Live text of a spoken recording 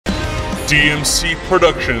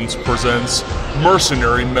DMC-Productions presents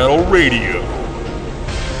Mercenary Metal Radio.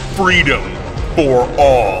 Freedom for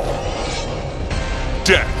all.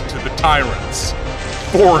 Death to the tyrants.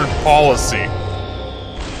 Foreign policy.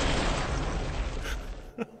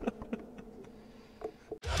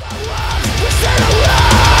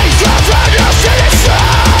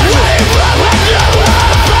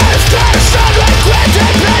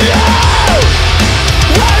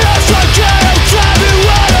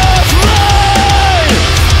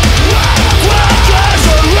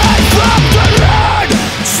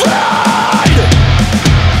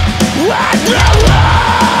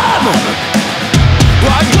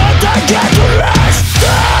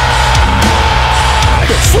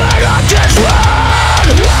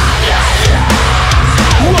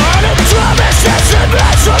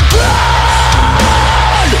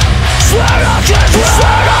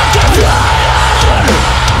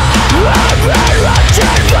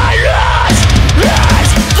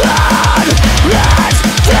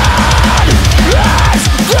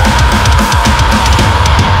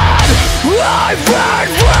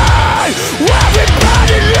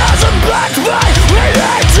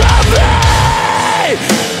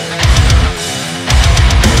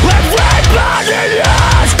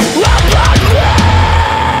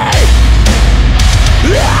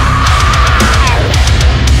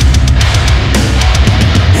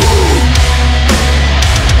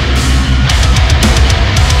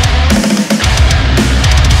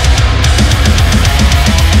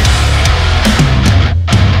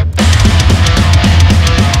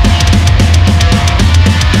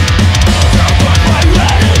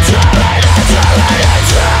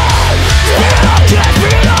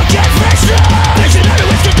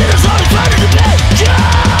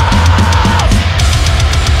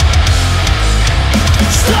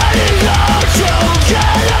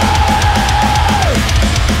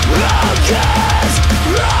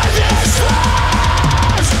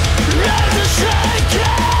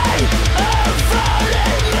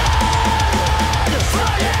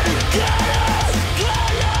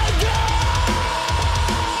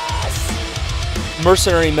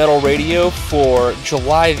 Mercenary Metal Radio for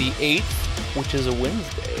July the 8th, which is a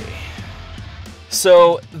Wednesday.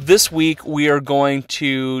 So this week we are going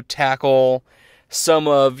to tackle some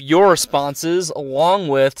of your responses along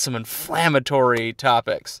with some inflammatory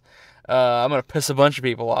topics. I'm going to piss a bunch of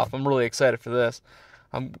people off. I'm really excited for this.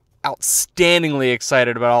 I'm outstandingly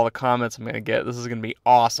excited about all the comments I'm going to get. This is going to be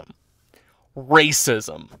awesome.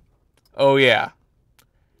 Racism. Oh yeah.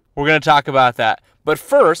 We're going to talk about that. But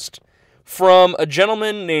first, from a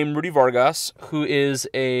gentleman named Rudy Vargas, who is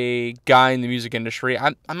a guy in the music industry.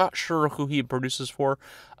 I'm not sure who he produces for,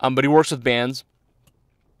 but he works with bands.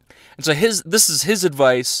 And so this is his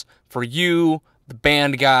advice for you, the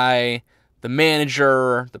band guy, the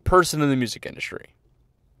manager, the person in the music industry.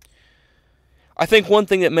 I think one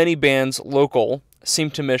thing that many bands local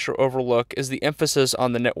seem to miss or overlook is the emphasis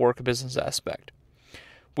on the network business aspect.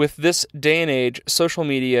 With this day and age, social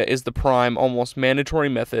media is the prime, almost mandatory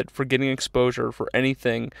method for getting exposure for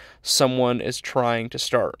anything someone is trying to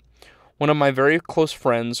start. One of my very close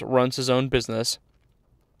friends runs his own business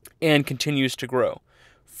and continues to grow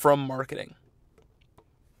from marketing.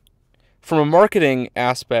 From a marketing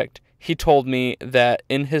aspect, he told me that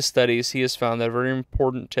in his studies he has found that a very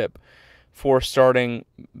important tip for starting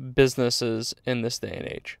businesses in this day and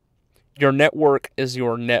age. Your network is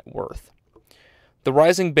your net worth. The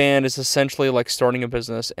rising band is essentially like starting a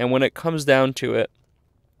business, and when it comes down to it,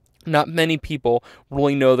 not many people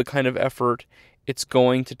really know the kind of effort it's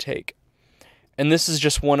going to take. And this is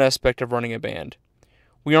just one aspect of running a band.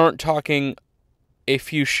 We aren't talking a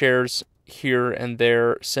few shares here and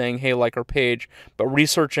there saying, hey, like our page, but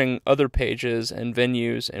researching other pages and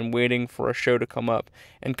venues and waiting for a show to come up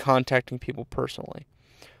and contacting people personally.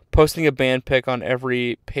 Posting a band pic on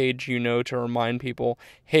every page you know to remind people,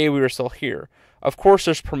 hey, we are still here. Of course,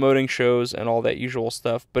 there's promoting shows and all that usual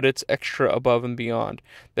stuff, but it's extra above and beyond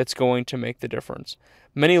that's going to make the difference.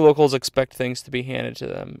 Many locals expect things to be handed to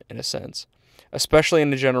them, in a sense, especially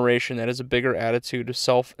in a generation that has a bigger attitude of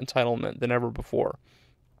self-entitlement than ever before.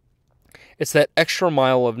 It's that extra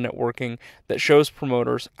mile of networking that shows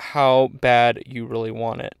promoters how bad you really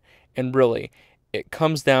want it. And really, it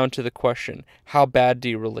comes down to the question, how bad do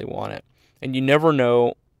you really want it? And you never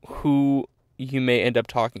know who you may end up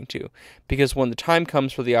talking to, because when the time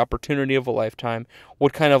comes for the opportunity of a lifetime,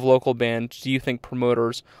 what kind of local band do you think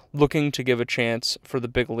promoters looking to give a chance for the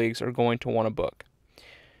big leagues are going to want to book?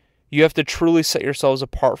 You have to truly set yourselves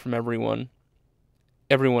apart from everyone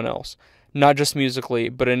else, not just musically,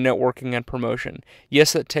 but in networking and promotion.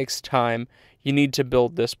 Yes, it takes time. You need to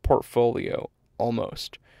build this portfolio,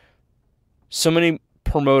 almost. So many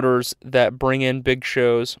promoters that bring in big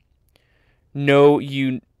shows know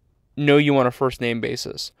you on a first name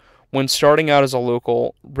basis. When starting out as a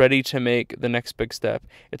local, ready to make the next big step,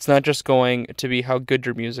 it's not just going to be how good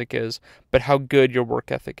your music is, but how good your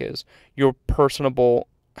work ethic is.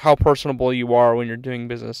 How personable you are when you're doing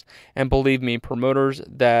business. And believe me, promoters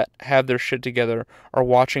that have their shit together are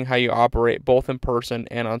watching how you operate both in person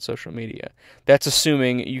and on social media. That's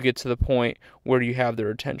assuming you get to the point where you have their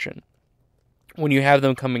attention. When you have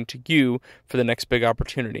them coming to you for the next big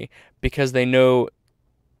opportunity, because they know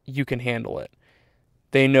you can handle it.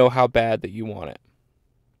 They know how bad that you want it.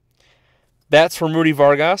 That's from Rudy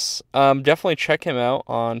Vargas. Definitely check him out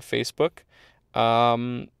on Facebook.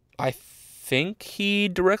 I think he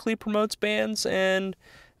directly promotes bands and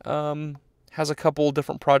has a couple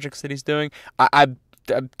different projects that he's doing. I've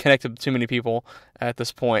connected with too many people at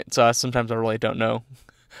this point, so sometimes I really don't know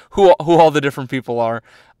who all the different people are.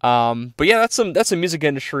 But yeah, that's some music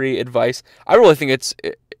industry advice. I really think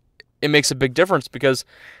it makes a big difference, because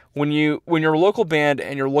when you're a local band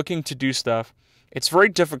and you're looking to do stuff, it's very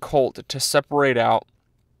difficult to separate out,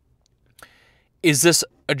 is this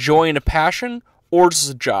a joy and a passion, or is this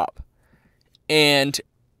a job? And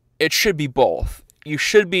it should be both. You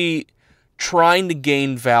should be trying to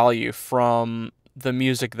gain value from the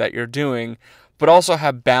music that you're doing, but also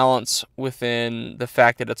have balance within the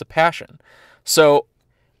fact that it's a passion. So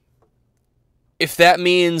if that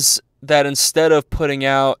means that instead of putting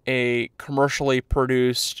out a commercially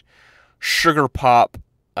produced sugar pop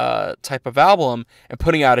type of album and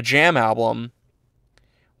putting out a jam album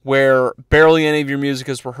where barely any of your music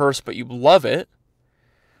is rehearsed but you love it,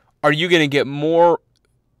 are you going to get more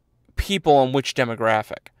people on which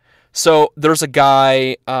demographic? So there's a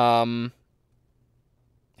guy,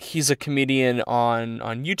 he's a comedian on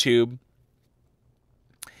YouTube.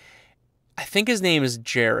 I think his name is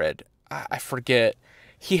Jared. I forget.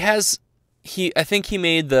 I think he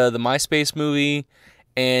made the MySpace movie,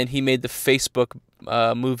 and he made the Facebook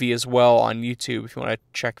movie as well on YouTube, if you want to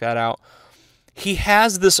check that out. He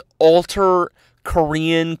has this alter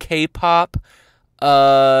Korean K-pop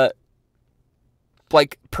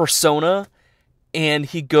like persona, and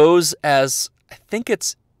he goes as, I think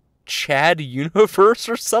it's Chad Universe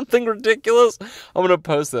or something ridiculous. I'm going to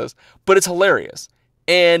post this, but it's hilarious.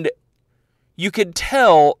 And you could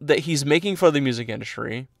tell that he's making fun of the music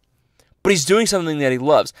industry, but he's doing something that he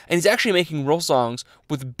loves. And he's actually making real songs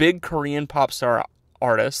with big Korean pop star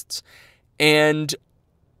artists. And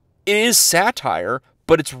it is satire,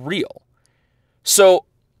 but it's real. So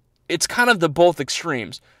it's kind of the both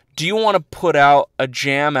extremes. Do you want to put out a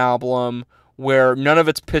jam album where none of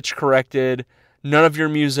it's pitch corrected, none of your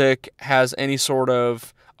music has any sort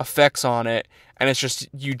of effects on it, and it's just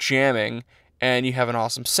you jamming and you have an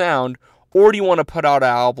awesome sound? Or do you want to put out an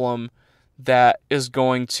album that is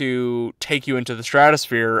going to take you into the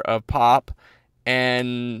stratosphere of pop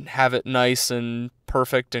and have it nice and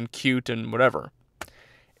perfect and cute and whatever?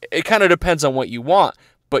 It kind of depends on what you want,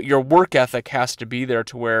 but your work ethic has to be there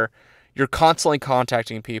to where you're constantly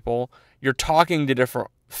contacting people, you're talking to different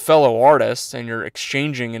fellow artists, and you're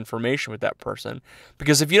exchanging information with that person.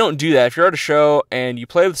 Because if you don't do that, if you're at a show and you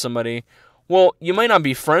play with somebody, well, you might not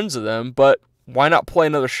be friends with them, but why not play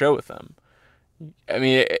another show with them? I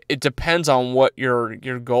mean, it depends on what your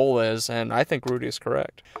goal is, and I think Rudy is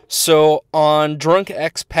correct. So on Drunk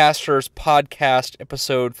Ex-Pastors podcast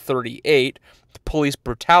episode 38, Police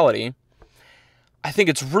Brutality, I think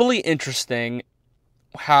it's really interesting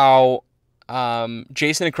how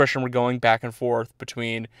Jason and Christian were going back and forth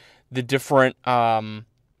between the different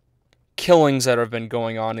killings that have been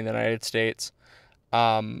going on in the United States.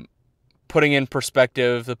 Putting in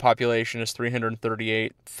perspective, the population is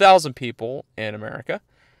 338,000 people in America,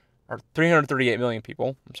 or 338 million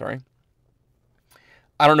people, I'm sorry.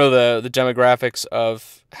 I don't know the demographics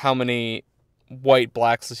of how many white,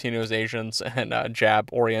 blacks, Latinos, Asians, and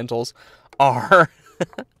Jap Orientals are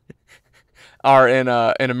in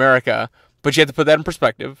America, but you have to put that in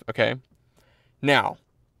perspective, okay? Now,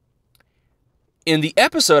 in the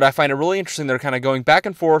episode, I find it really interesting they're kind of going back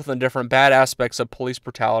and forth on different bad aspects of police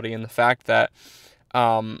brutality, and the fact that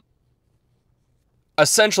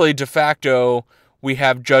essentially de facto we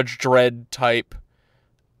have Judge Dredd type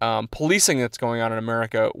policing that's going on in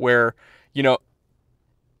America, where, you know,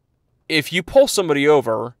 if you pull somebody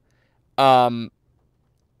over, it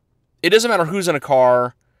doesn't matter who's in a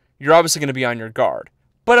car, you're obviously going to be on your guard.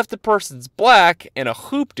 But if the person's black and a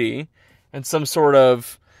hoopty and some sort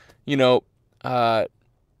of, you know,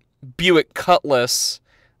 Buick Cutlass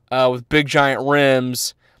with big giant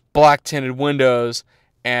rims, black tinted windows,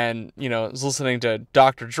 and, you know, is listening to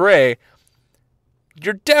Dr. Dre,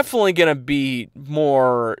 you're definitely going to be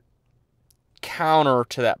more counter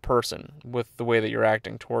to that person with the way that you're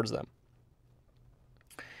acting towards them.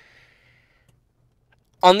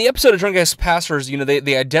 On the episode of Drunk Ass Pastors,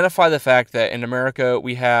 they identify the fact that in America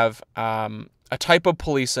we have a type of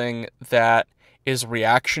policing that is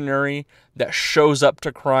reactionary, that shows up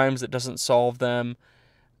to crimes, that doesn't solve them.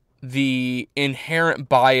 The inherent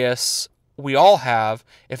bias we all have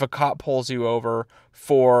if a cop pulls you over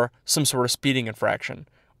for some sort of speeding infraction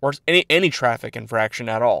or any traffic infraction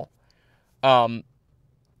at all.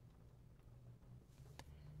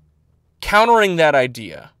 Countering that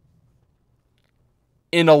idea,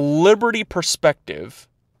 in a liberty perspective,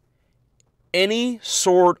 any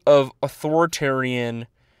sort of authoritarian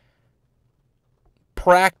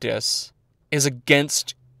practice is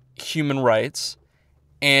against human rights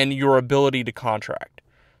and your ability to contract.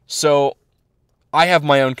 So, I have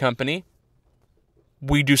my own company.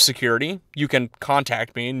 We do security. You can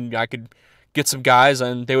contact me and I could get some guys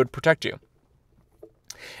and they would protect you.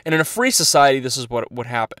 And in a free society, this is what would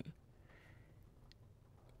happen.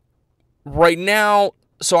 Right now,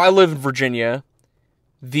 so I live in Virginia.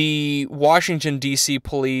 The Washington, D.C.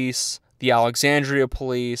 police, the Alexandria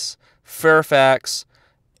police, Fairfax,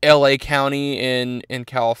 L.A. County in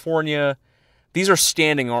California, these are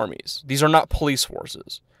standing armies. These are not police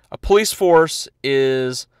forces. A police force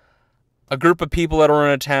is a group of people that are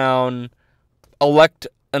in a town, elect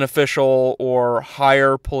an official or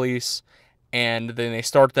hire police, and then they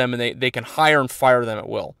start them, and they can hire and fire them at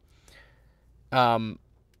will. And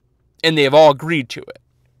they have all agreed to it.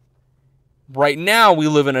 Right now, we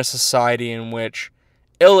live in a society in which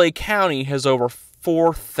L.A. County has over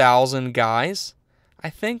 4,000 guys, I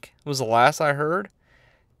think, was the last I heard.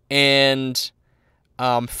 And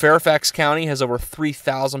Fairfax County has over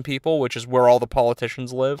 3,000 people, which is where all the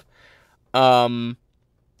politicians live, in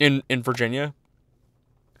Virginia.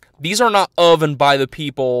 These are not of and by the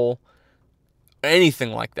people,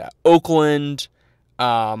 anything like that. Oakland,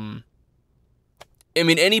 any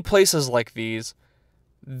places like these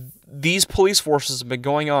police forces have been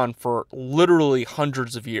going on for literally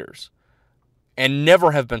hundreds of years and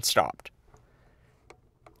never have been stopped.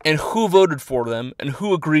 And who voted for them and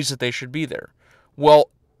who agrees that they should be there? Well,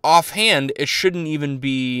 offhand, it shouldn't even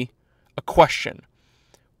be a question.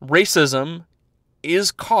 Racism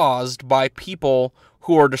is caused by people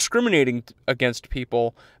who are discriminating against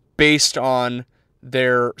people based on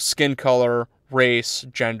their skin color, race,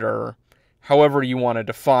 gender, however you want to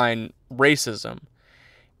define racism.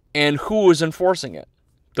 And who is enforcing it?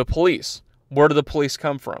 The police. Where do the police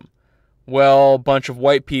come from? Well, a bunch of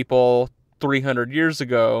white people 300 years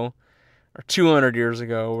ago, or 200 years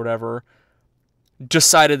ago, or whatever,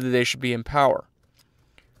 decided that they should be in power.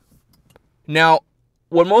 Now,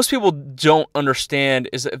 what most people don't understand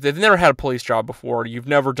is that if they've never had a police job before, you've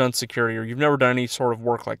never done security, or you've never done any sort of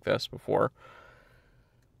work like this before,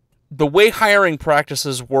 the way hiring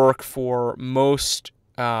practices work for most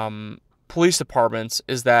police departments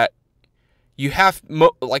is that you have,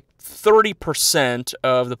 30%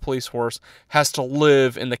 of the police force has to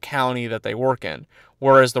live in the county that they work in,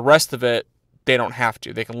 whereas the rest of it, they don't have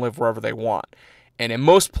to. They can live wherever they want. And in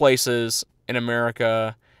most places in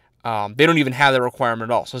America, they don't even have that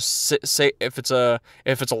requirement at all. So say if it's a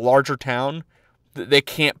larger town, they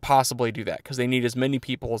can't possibly do that because they need as many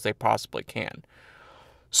people as they possibly can.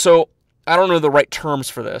 So I don't know the right terms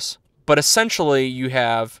for this, but essentially you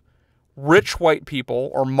have rich white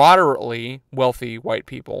people or moderately wealthy white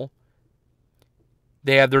people.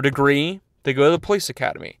 They have their degree. They go to the police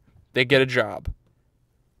academy. They get a job.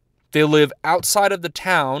 They live outside of the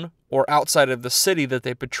town or outside of the city that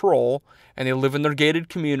they patrol, and they live in their gated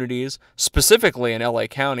communities, specifically in LA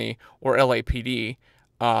County or LAPD.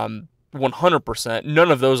 100%.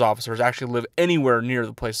 None of those officers actually live anywhere near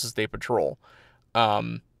the places they patrol.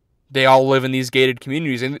 They all live in these gated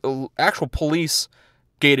communities, and actual police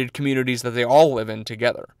gated communities that they all live in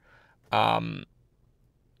together.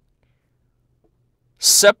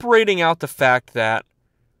 Separating out the fact that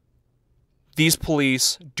these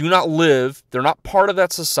police do not live, they're not part of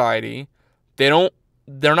that society,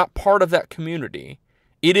 they're not part of that community.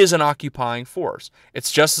 It is an occupying force.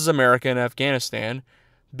 It's just as America and Afghanistan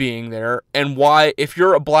being there. And why, if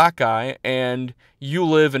you're a black guy and you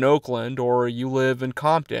live in Oakland or you live in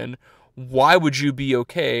Compton, why would you be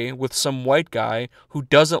okay with some white guy who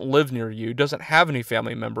doesn't live near you, doesn't have any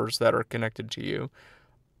family members that are connected to you,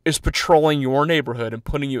 is patrolling your neighborhood and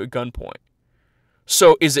putting you at gunpoint?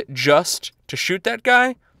 So is it just to shoot that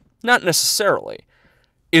guy? Not necessarily.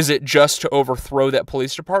 Is it just to overthrow that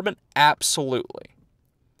police department? Absolutely.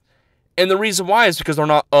 And the reason why is because they're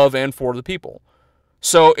not of and for the people.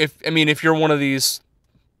 So if you're one of these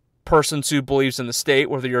persons who believes in the state,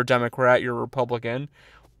 whether you're a Democrat, you're a Republican,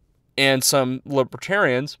 and some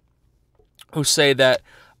libertarians who say that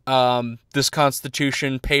this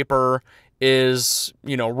Constitution paper is,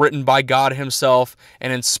 written by God himself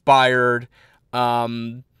and inspired,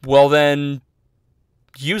 well then,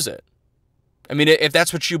 use it. I mean, if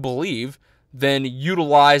that's what you believe, then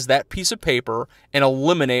utilize that piece of paper and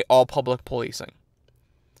eliminate all public policing.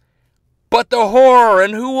 But the horror,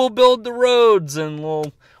 and who will build the roads, and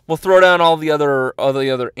we'll throw down all the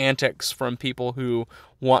other antics from people who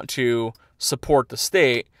want to support the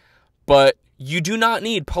state. But you do not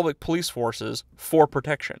need public police forces for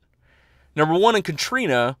protection. Number one, in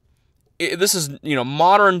Katrina, this is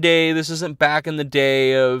modern day. This isn't back in the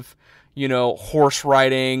day of horse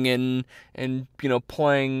riding and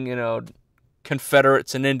playing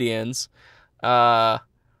Confederates and Indians.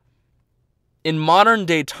 In modern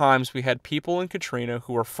day times, we had people in Katrina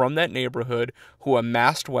who were from that neighborhood who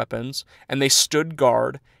amassed weapons, and they stood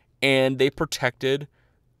guard and they protected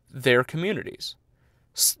their communities.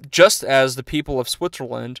 Just as the people of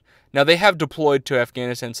Switzerland, now they have deployed to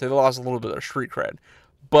Afghanistan, so they lost a little bit of their street cred.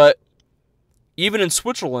 But even in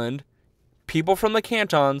Switzerland, people from the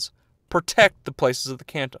cantons protect the places of the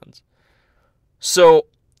cantons. So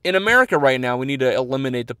in America right now, we need to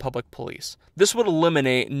eliminate the public police. This would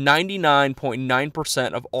eliminate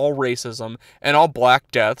 99.9% of all racism and all black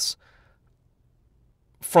deaths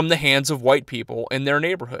from the hands of white people in their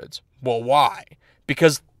neighborhoods. Well, why?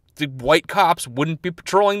 Because the white cops wouldn't be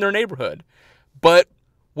patrolling their neighborhood. But,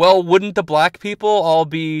 well, wouldn't the black people all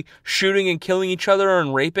be shooting and killing each other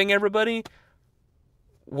and raping everybody?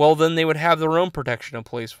 Well, then they would have their own protection of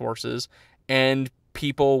police forces, and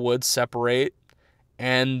people would separate,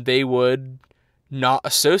 and they would not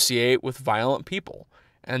associate with violent people.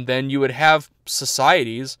 And then you would have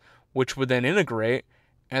societies which would then integrate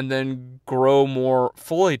and then grow more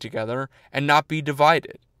fully together and not be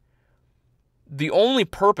divided. The only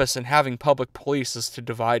purpose in having public police is to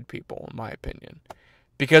divide people, in my opinion,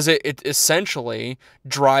 because it essentially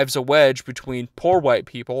drives a wedge between poor white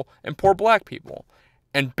people and poor black people,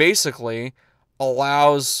 and basically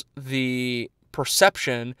allows the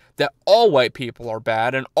perception that all white people are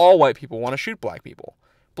bad and all white people want to shoot black people.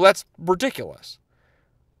 But that's ridiculous.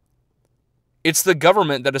 It's the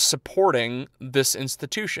government that is supporting this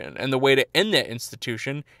institution, and the way to end that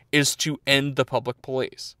institution is to end the public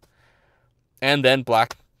police. And then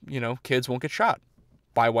black, kids won't get shot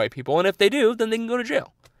by white people. And if they do, then they can go to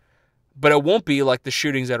jail. But it won't be like the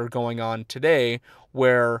shootings that are going on today,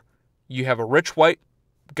 where you have a rich white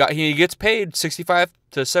guy, he gets paid $65,000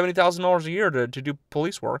 to $70,000 a year to do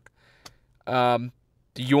police work. You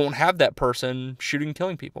won't have that person shooting and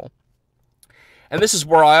killing people. And this is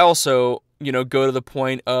where I also, go to the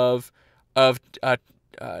point of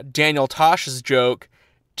Daniel Tosh's joke.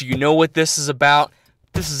 Do you know what this is about?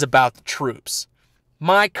 This is about the troops.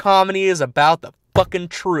 My comedy is about the fucking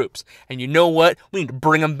troops. And you know what? We need to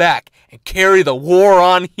bring them back and carry the war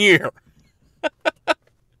on here.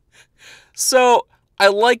 So, I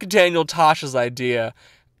like Daniel Tosh's idea,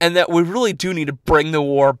 and that we really do need to bring the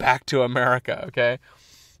war back to America, okay?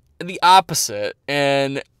 The opposite,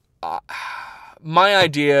 and my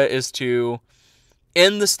idea is to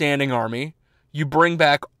end the standing army. You bring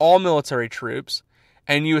back all military troops,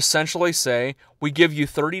 and you essentially say, we give you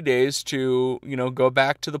 30 days to, go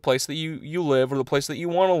back to the place that you live, or the place that you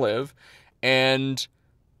want to live, and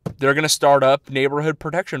they're going to start up neighborhood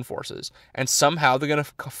protection forces, and somehow they're going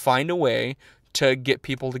to find a way to get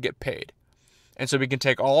people to get paid. And so we can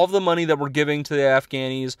take all of the money that we're giving to the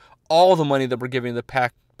Afghanis, all the money that we're giving the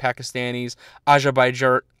Pakistanis,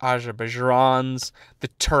 Azerbaijanis, the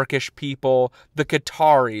Turkish people, the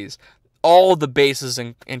Qataris, all of the bases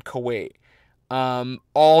in Kuwait,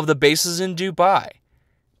 all of the bases in Dubai.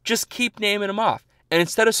 Just keep naming them off. And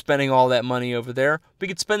instead of spending all that money over there, we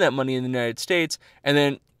could spend that money in the United States and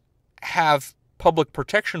then have public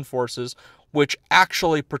protection forces which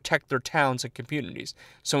actually protect their towns and communities.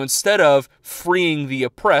 So instead of freeing the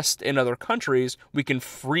oppressed in other countries, we can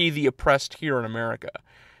free the oppressed here in America.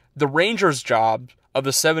 The Rangers' job of the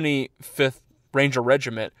 75th Ranger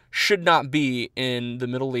Regiment should not be in the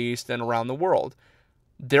Middle East and around the world.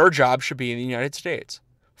 Their job should be in the United States,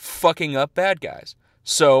 fucking up bad guys.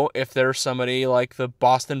 So if there's somebody like the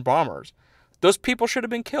Boston Bombers, those people should have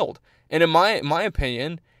been killed. And in my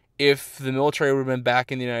opinion, if the military would have been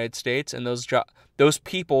back in the United States, and those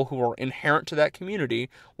people who are inherent to that community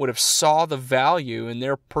would have saw the value in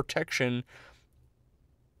their protection,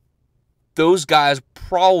 those guys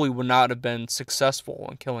probably would not have been successful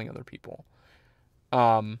in killing other people.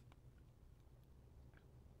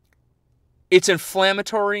 It's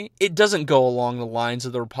inflammatory. It doesn't go along the lines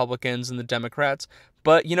of the Republicans and the Democrats.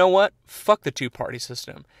 But you know what? Fuck the two-party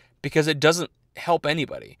system, because it doesn't help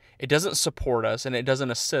anybody. It doesn't support us, and it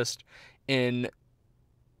doesn't assist in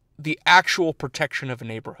the actual protection of a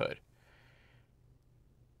neighborhood.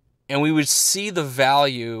 And we would see the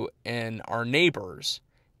value in our neighbors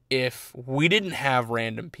if we didn't have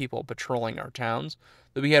random people patrolling our towns,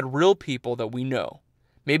 that we had real people that we know.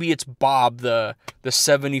 Maybe it's Bob, the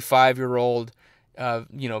 75-year-old,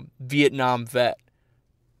 Vietnam vet.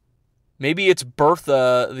 Maybe it's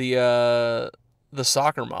Bertha, the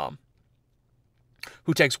soccer mom,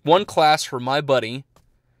 who takes one class from my buddy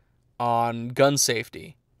on gun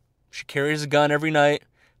safety. She carries a gun every night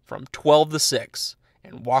from 12 to 6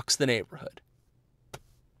 and walks the neighborhood.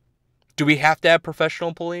 Do we have to have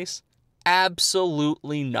professional police?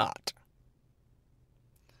 Absolutely not.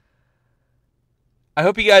 I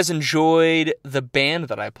hope you guys enjoyed the band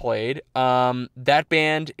that I played. That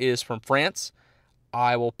band is from France.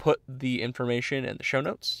 I will put the information in the show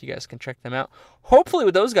notes. You guys can check them out. Hopefully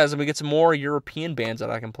with those guys, we get some more European bands that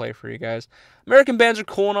I can play for you guys. American bands are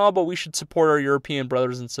cool and all, but we should support our European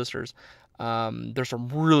brothers and sisters. There's some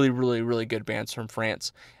really, really, really good bands from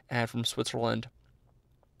France and from Switzerland,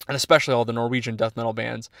 and especially all the Norwegian death metal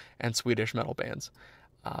bands and Swedish metal bands.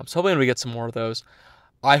 So hopefully we get some more of those.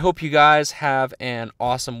 I hope you guys have an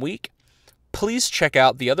awesome week. Please check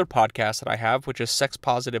out the other podcast that I have, which is Sex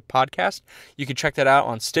Positive Podcast. You can check that out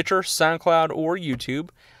on Stitcher, SoundCloud, or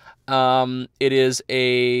YouTube. It is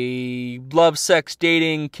a love, sex,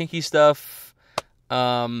 dating, kinky stuff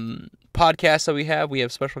podcast that we have. We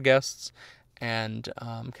have special guests and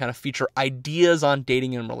kind of feature ideas on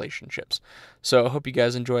dating and relationships. So I hope you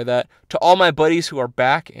guys enjoy that. To all my buddies who are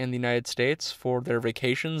back in the United States for their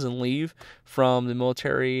vacations and leave from the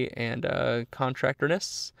military and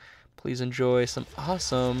contractorness, please enjoy some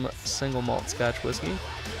awesome single malt Scotch whiskey.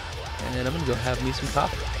 And I'm going to go have me some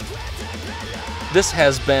coffee. This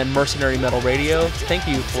has been Mercenary Metal Radio. Thank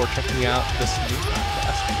you for checking out this new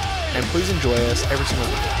podcast. And please enjoy us every single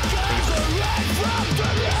week. Thank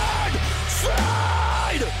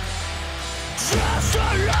you. Just a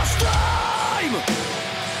last time.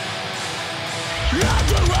 Not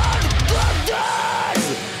the one but dies.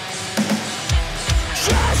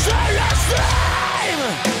 Just a last time.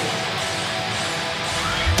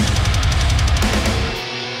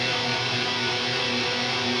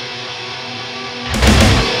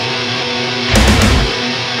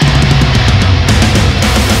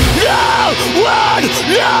 No one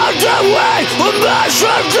knows the way of my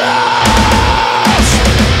shoulders.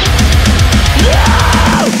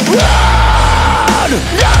 Run!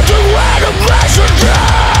 Not the way to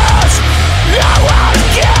messengers! No one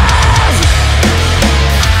cares!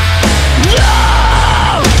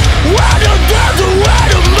 No! When you get the way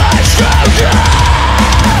to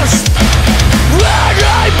messengers! When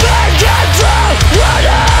I begin to run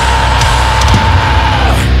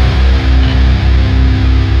out!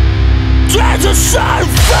 There's a sun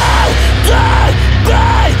fall that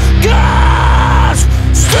begins!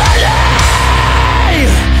 Steady!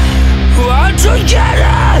 Together,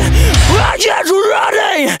 I get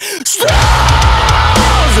ready. Stop!